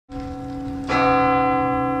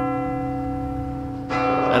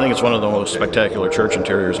I think it's one of the most spectacular church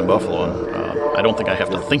interiors in Buffalo, and I don't think I have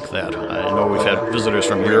to think that. I know we've had visitors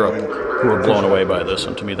from Europe who are blown away by this,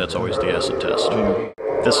 and to me that's always the acid test.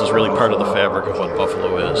 This is really part of the fabric of what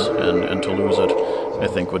Buffalo is, and to lose it, I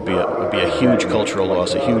think, would be a huge cultural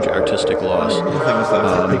loss, a huge artistic loss.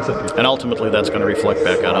 And ultimately that's going to reflect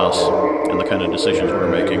back on us and the kind of decisions we're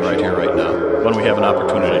making right here, right now, when we have an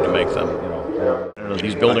opportunity to make them.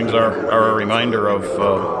 These buildings are a reminder of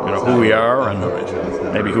who we are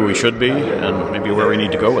and maybe who we should be and maybe where we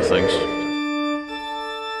need to go with things.